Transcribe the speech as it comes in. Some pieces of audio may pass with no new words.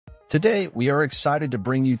Today, we are excited to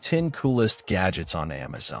bring you 10 coolest gadgets on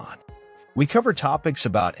Amazon. We cover topics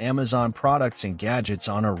about Amazon products and gadgets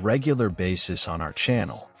on a regular basis on our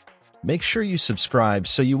channel. Make sure you subscribe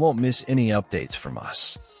so you won't miss any updates from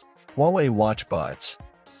us. Huawei Watch Buds.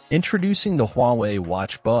 Introducing the Huawei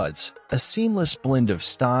Watch Buds, a seamless blend of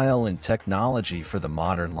style and technology for the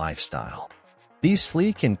modern lifestyle. These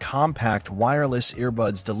sleek and compact wireless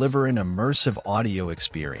earbuds deliver an immersive audio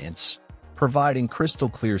experience, providing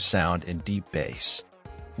crystal-clear sound and deep bass.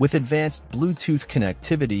 With advanced Bluetooth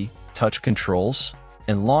connectivity, touch controls,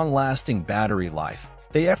 and long-lasting battery life,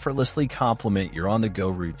 they effortlessly complement your on-the-go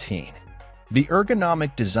routine. The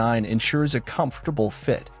ergonomic design ensures a comfortable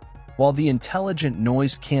fit, while the intelligent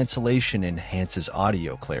noise cancellation enhances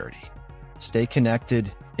audio clarity. Stay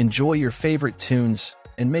connected, enjoy your favorite tunes,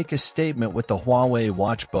 and make a statement with the Huawei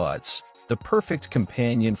Watch Buds, the perfect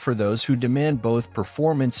companion for those who demand both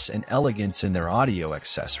performance and elegance in their audio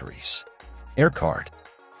accessories. AirCard.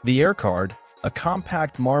 The AirCard, a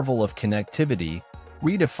compact marvel of connectivity,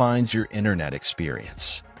 redefines your internet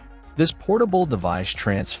experience. This portable device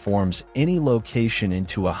transforms any location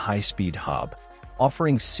into a high-speed hub,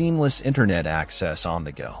 offering seamless internet access on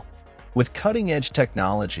the go. With cutting-edge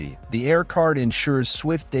technology, the AirCard ensures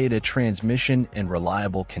swift data transmission and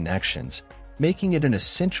reliable connections, making it an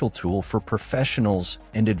essential tool for professionals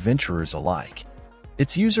and adventurers alike.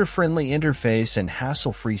 Its user-friendly interface and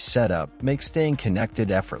hassle-free setup make staying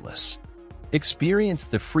connected effortless. Experience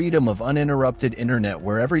the freedom of uninterrupted internet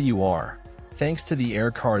wherever you are, thanks to the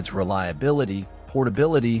AirCard's reliability,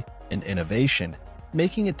 portability, and innovation,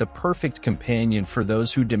 making it the perfect companion for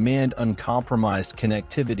those who demand uncompromised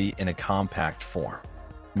connectivity in a compact form.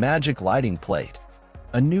 Magic Lighting Plate.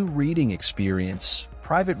 A new reading experience,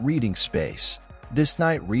 private reading space. This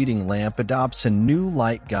night reading lamp adopts a new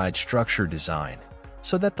light guide structure design,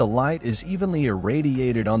 so that the light is evenly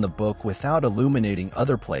irradiated on the book without illuminating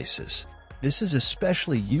other places. This is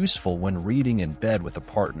especially useful when reading in bed with a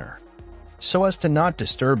partner, so as to not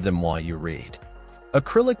disturb them while you read.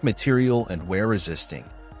 Acrylic material and wear-resisting.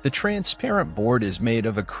 The transparent board is made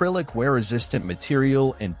of acrylic wear-resistant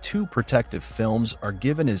material, and 2 protective films are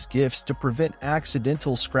given as gifts to prevent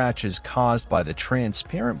accidental scratches caused by the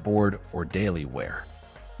transparent board or daily wear.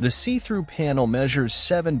 The see-through panel measures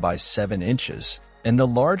 7 by 7 inches, and the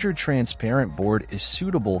larger transparent board is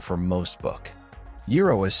suitable for most book.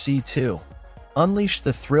 EuroS C2. Unleash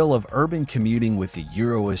the thrill of urban commuting with the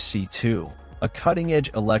EuroS C2, a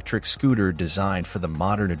cutting-edge electric scooter designed for the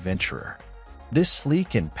modern adventurer. This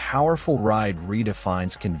sleek and powerful ride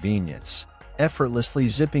redefines convenience, effortlessly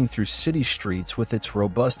zipping through city streets with its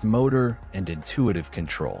robust motor and intuitive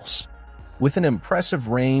controls. With an impressive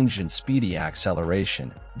range and speedy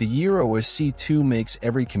acceleration, the EuroS C2 makes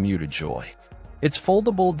every commute a joy. Its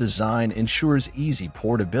foldable design ensures easy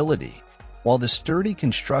portability, while the sturdy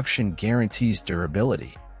construction guarantees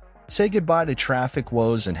durability. Say goodbye to traffic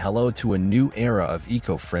woes and hello to a new era of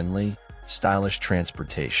eco-friendly, stylish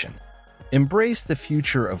transportation. Embrace the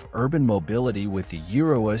future of urban mobility with the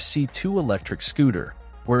EuroS C2 electric scooter,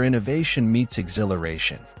 where innovation meets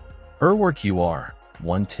exhilaration. Airwork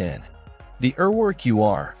UR-110. The Airwork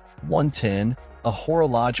UR-110, a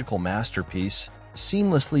horological masterpiece,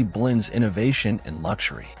 seamlessly blends innovation and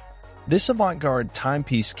luxury. This avant-garde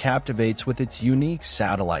timepiece captivates with its unique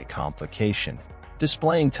satellite complication,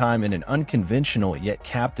 displaying time in an unconventional yet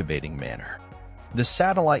captivating manner. The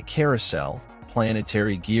satellite carousel,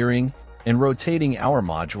 planetary gearing, and rotating hour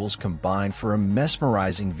modules combine for a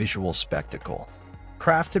mesmerizing visual spectacle.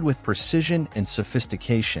 Crafted with precision and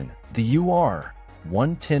sophistication, the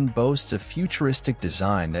UR-110 boasts a futuristic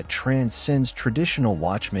design that transcends traditional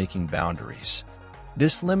watchmaking boundaries.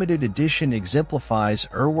 This limited edition exemplifies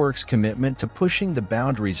Airwork's commitment to pushing the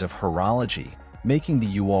boundaries of horology, making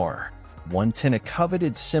the UR-110 a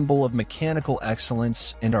coveted symbol of mechanical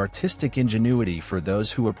excellence and artistic ingenuity for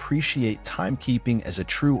those who appreciate timekeeping as a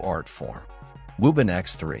true art form. Wubin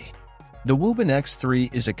X3. The Wubin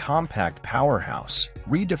X3 is a compact powerhouse,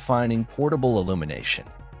 redefining portable illumination.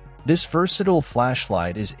 This versatile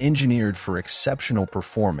flashlight is engineered for exceptional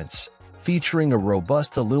performance, featuring a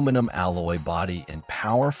robust aluminum alloy body and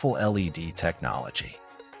powerful LED technology.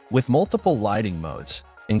 With multiple lighting modes,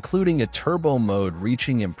 including a turbo mode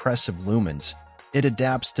reaching impressive lumens, it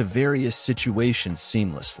adapts to various situations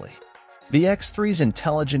seamlessly. The X3's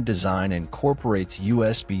intelligent design incorporates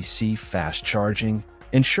USB-C fast charging,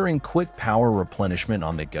 ensuring quick power replenishment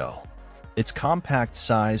on the go. Its compact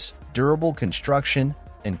size, durable construction,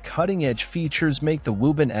 and cutting-edge features make the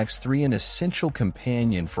Wubin X3 an essential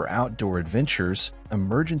companion for outdoor adventures,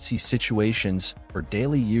 emergency situations, or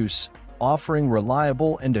daily use, offering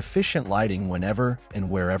reliable and efficient lighting whenever and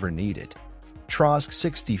wherever needed. Trosk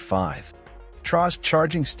 65. Trosk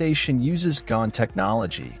charging station uses GaN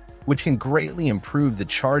technology, which can greatly improve the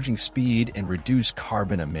charging speed and reduce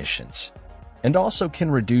carbon emissions, and also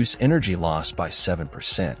can reduce energy loss by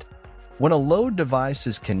 7%. When a load device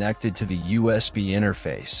is connected to the USB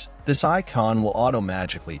interface, this icon will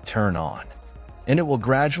automatically turn on, and it will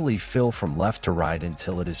gradually fill from left to right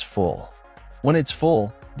until it is full. When it's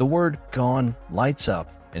full, the word GaN lights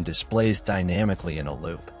up and displays dynamically in a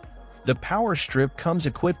loop. The power strip comes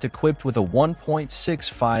equipped with a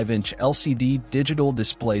 1.65-inch LCD digital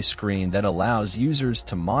display screen that allows users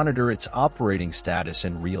to monitor its operating status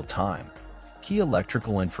in real time. Key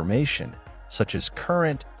electrical information, such as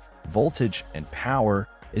current, voltage, and power,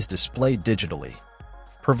 is displayed digitally,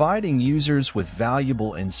 providing users with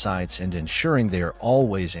valuable insights and ensuring they are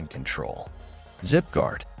always in control.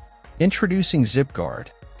 ZipGuard. Introducing ZipGuard,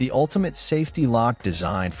 the ultimate safety lock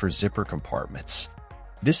designed for zipper compartments.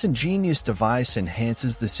 This ingenious device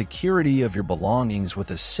enhances the security of your belongings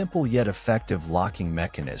with a simple yet effective locking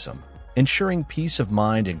mechanism, ensuring peace of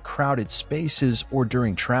mind in crowded spaces or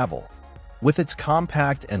during travel. With its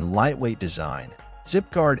compact and lightweight design,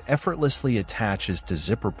 ZipGuard effortlessly attaches to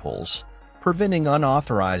zipper pulls, preventing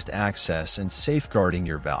unauthorized access and safeguarding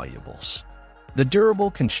your valuables. The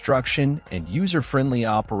durable construction and user-friendly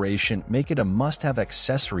operation make it a must-have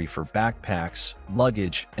accessory for backpacks,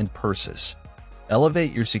 luggage, and purses.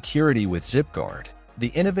 Elevate your security with ZipGuard, the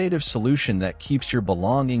innovative solution that keeps your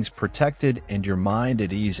belongings protected and your mind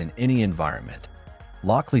at ease in any environment.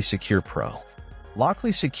 Lockly Secure Pro.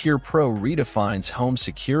 Lockly Secure Pro redefines home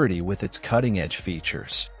security with its cutting-edge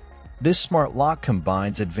features. This smart lock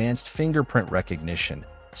combines advanced fingerprint recognition,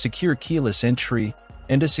 secure keyless entry,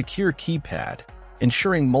 and a secure keypad,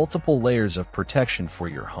 ensuring multiple layers of protection for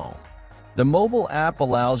your home. The mobile app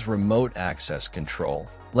allows remote access control,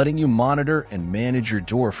 letting you monitor and manage your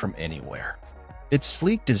door from anywhere. Its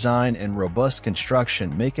sleek design and robust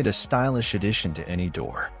construction make it a stylish addition to any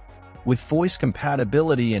door. With voice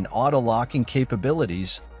compatibility and auto-locking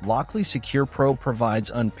capabilities, Lockly Secure Pro provides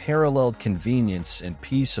unparalleled convenience and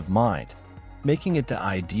peace of mind, making it the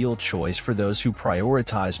ideal choice for those who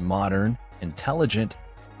prioritize modern, intelligent,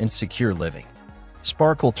 and secure living.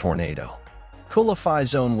 Sparkle Tornado. Coolify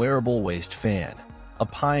Zone Wearable Waist Fan, a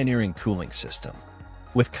pioneering cooling system.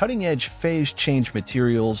 With cutting-edge phase change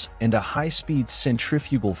materials and a high-speed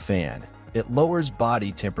centrifugal fan, it lowers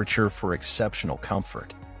body temperature for exceptional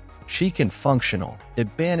comfort. Chic and functional,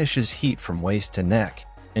 it banishes heat from waist to neck,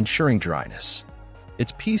 ensuring dryness.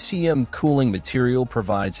 Its PCM cooling material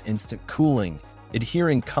provides instant cooling,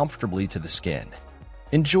 adhering comfortably to the skin.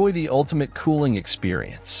 Enjoy the ultimate cooling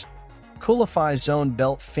experience. Coolify Zone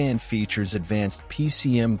Belt Fan features advanced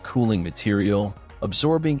PCM cooling material,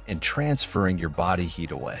 absorbing and transferring your body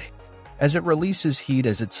heat away, as it releases heat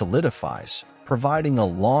as it solidifies, providing a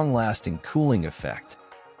long-lasting cooling effect.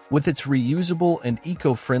 With its reusable and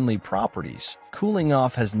eco-friendly properties, cooling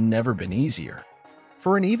off has never been easier.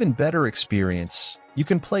 For an even better experience, you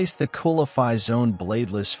can place the Coolify Zone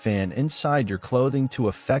bladeless fan inside your clothing to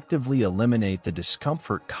effectively eliminate the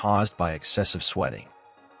discomfort caused by excessive sweating.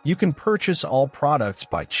 You can purchase all products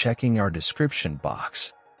by checking our description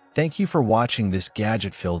box. Thank you for watching this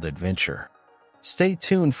gadget-filled adventure. Stay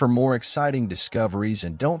tuned for more exciting discoveries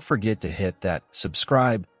and don't forget to hit that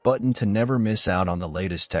subscribe button to never miss out on the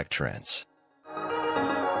latest tech trends.